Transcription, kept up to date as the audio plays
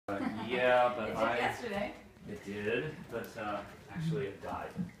Yeah, but It did yesterday. It did, but actually it died.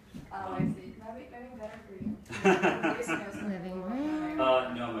 Oh, I see. Maybe better for you. Living room.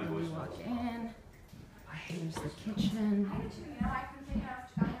 No, my voice You walk was. in. Here's the kitchen.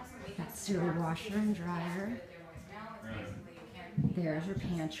 Got sewer washer and dryer. There's your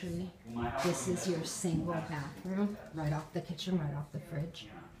pantry. This is your single bathroom, right off the kitchen, right off the fridge.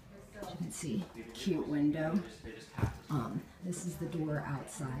 As you can see, cute window. This is the door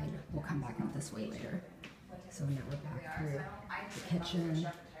outside. We'll come back up this way later. So now we're back through the kitchen,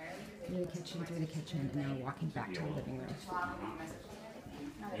 through the kitchen, and now walking back to the living room.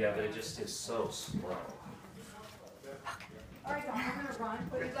 Yeah, but it just is so slow. All right, I'm gonna run,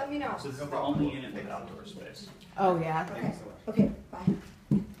 but you let me know. So this is the only unit with outdoor space. Oh yeah. Okay, bye.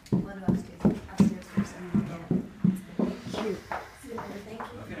 Let it upstairs first. Cute. See you later, thank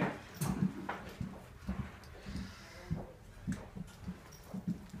you. Okay.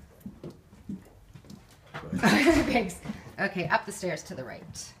 Thanks. Okay, up the stairs to the right.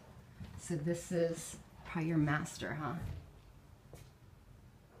 So this is probably your master, huh?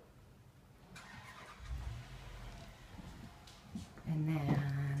 And then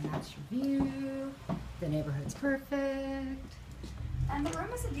that's your view. The neighborhood's perfect. And the room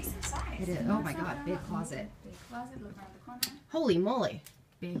is a decent size. It is. Oh my God, big closet. Big closet, look around the corner. Holy moly.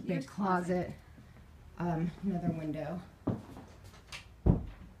 Big Huge closet. Another window. Another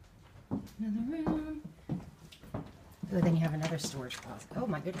room. Oh, then you have another storage closet. Oh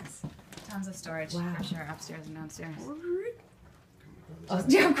my goodness. Tons of storage Wow. for sure, upstairs and downstairs. Oh,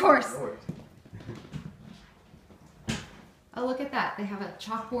 yeah, of course. Oh, look at that. They have a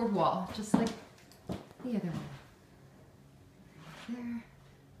chalkboard wall, just like the other one. There.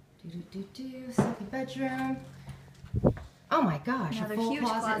 Second bedroom. Oh my gosh, Another a full huge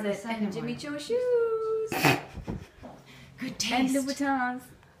closet, in the closet second and Jimmy one. Choo shoes. Good And taste. Louboutins.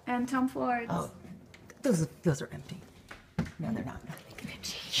 And Tom Fords. Oh, those are empty. No, they're not.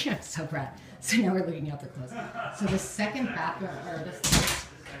 Yeah, so Brad. So now we're looking out the closet. So the second bathroom, or this,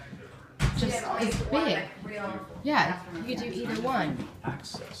 just is big. Yeah, you could do either one.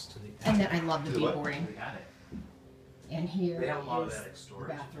 Access to the. And then I love the beadboarding. They had it. And here They have a lot of is that at the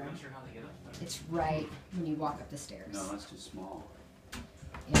storage. I'm bathroom. not sure how they get up there. It's right when you walk up the stairs. No, that's too small.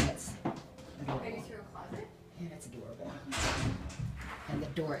 And it's Maybe adorable. through a closet? And it's adorable. And the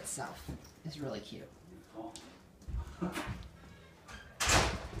door itself is really cute. Oh.